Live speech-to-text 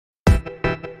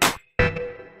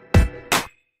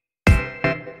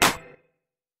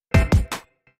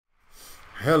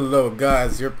Hello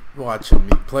guys, you're watching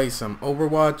me play some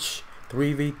Overwatch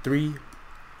 3v3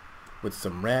 with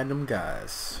some random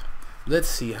guys. Let's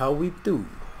see how we do.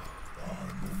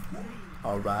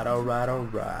 Alright.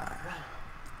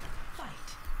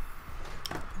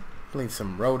 Playing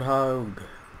some Roadhog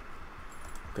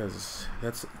because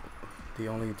that's the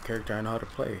only character I know how to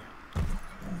play.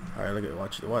 Alright, look at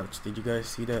watch. Did you guys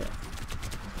see that?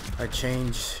 I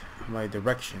changed my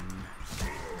direction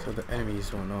so the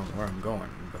enemies don't know where I'm going,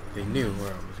 but they knew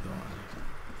where I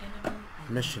was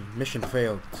going. Mission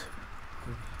failed.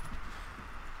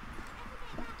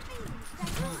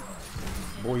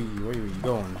 Boy, where are you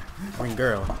going? I mean,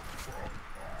 girl.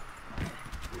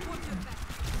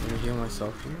 Let me heal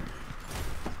myself here.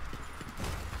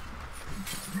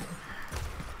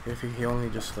 If he only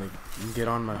just like get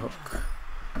on my hook.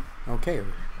 Okay,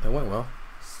 that went well.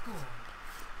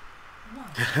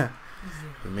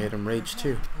 We made him rage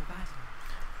too.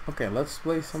 Okay, let's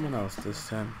play someone else this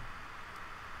time.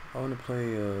 I want to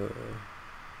play I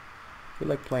feel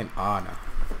like playing Ana.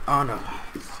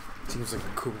 Seems like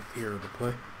a cool hero to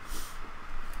play.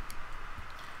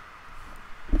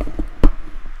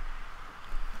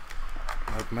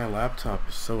 Like my laptop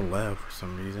is so loud for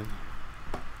some reason.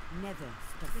 Never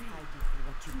stop fighting for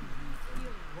what you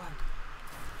believe.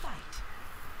 Fight.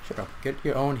 Shut up. Get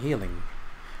your own healing.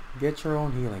 Get your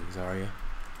own healing, Zarya.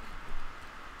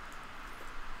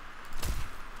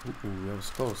 Ooh, that was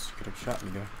close. You could have shot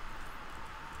me there.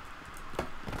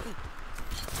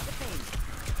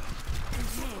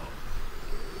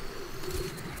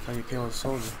 How you kill a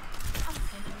soldier?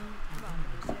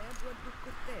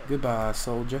 Goodbye,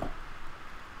 soldier.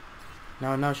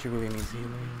 Now she really needs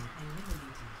healing.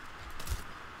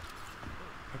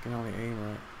 I can only aim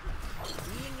right.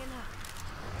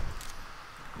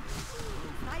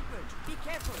 Be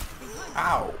careful.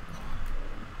 Ow!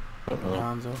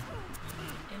 Hanzo.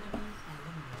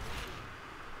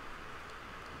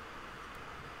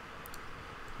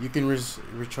 You can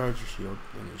recharge your shield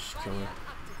and just kill her.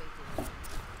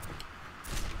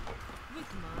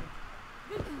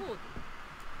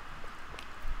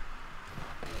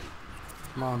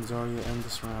 Come on, Zarya, end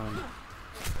this round.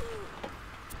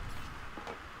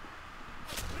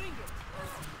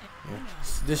 Yeah.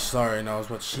 This Zarya knows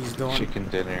what she's doing. Chicken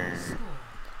dinner.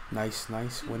 Nice.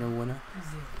 Winner.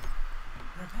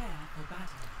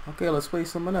 Okay, let's play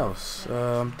someone else.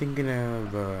 I'm thinking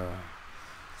of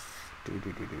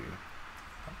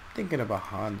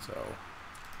Hanzo.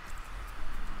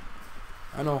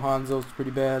 I know Hanzo's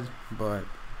pretty bad, but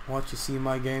once you see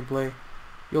my gameplay,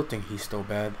 you'll think he's still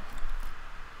bad.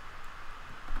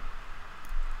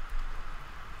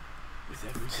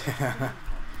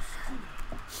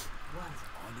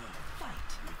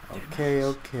 Okay,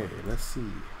 let's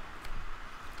see.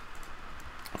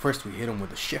 First we hit him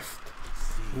with a shift.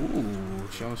 Ooh,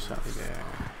 show shot me there.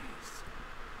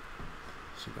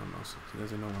 She don't know, she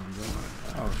doesn't know what I'm doing.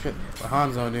 Oh shit, but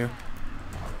Hanzo knew.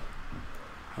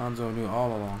 Hanzo knew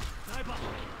all along.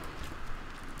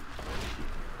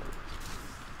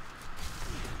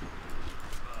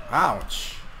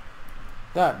 Ouch!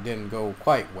 That didn't go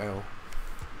quite well.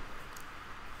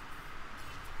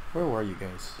 Where were you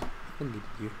guys? I needed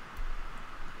you.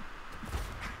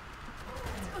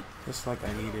 Just like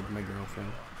I needed my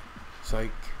girlfriend.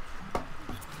 Psych.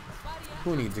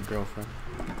 Who needs a girlfriend?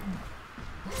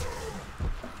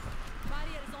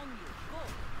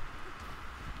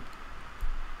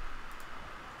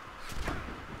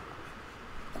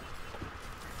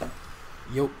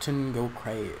 Jotun go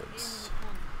crabs.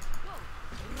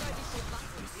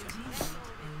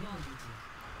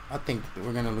 I think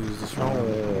we're gonna lose this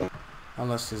round.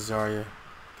 Unless the Zarya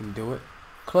can do it.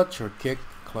 Clutch or kick.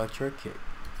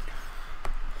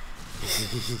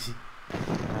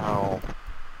 No.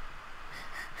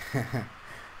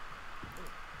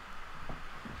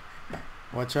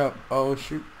 Watch out. Oh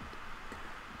shoot.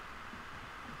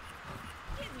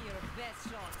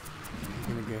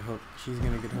 She's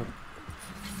gonna get hooked.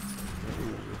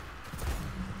 Ooh.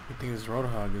 I think this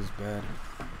Roadhog is bad.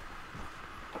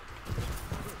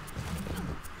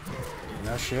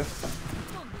 Now shift.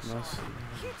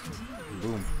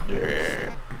 Boom.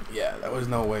 Yeah, that was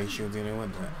no way she was gonna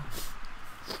win that.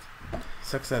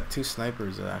 Sucks that two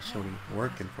snipers are actually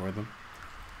working for them.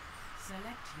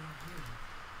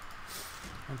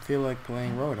 I feel like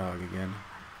playing Roadhog again.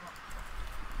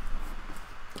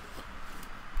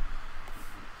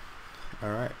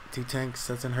 Alright, 2 tanks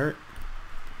doesn't hurt.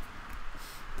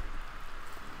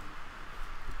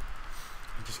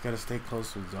 I just gotta stay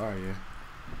close with Zarya.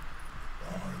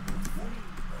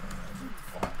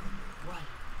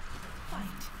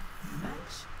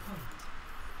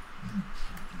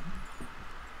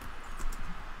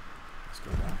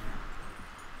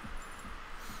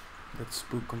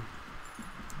 spook him.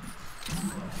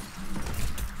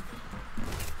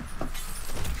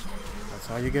 That's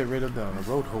how you get rid of the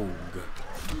Roadhog.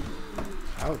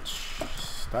 Ouch.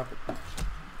 Stop it.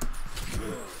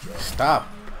 Stop.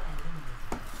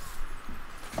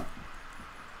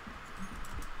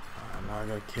 Now I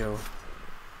gotta kill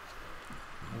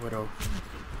Widow.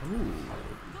 Ooh.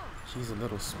 She's a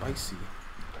little spicy.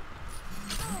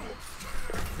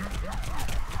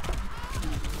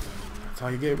 That's how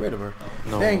you get rid of her.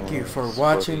 No, thank you for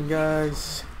watching,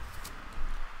 guys.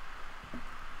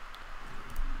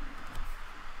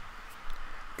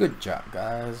 Good job,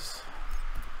 guys.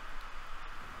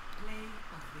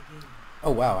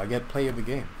 Oh wow, I get play of the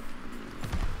game.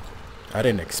 I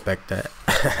didn't expect that.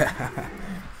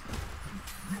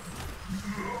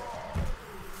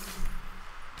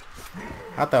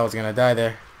 I thought I was gonna die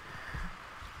there.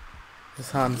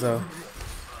 This Hanzo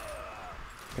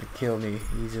could have killed me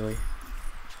easily,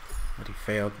 but he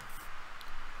failed.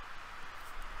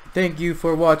 Thank you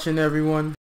for watching, everyone.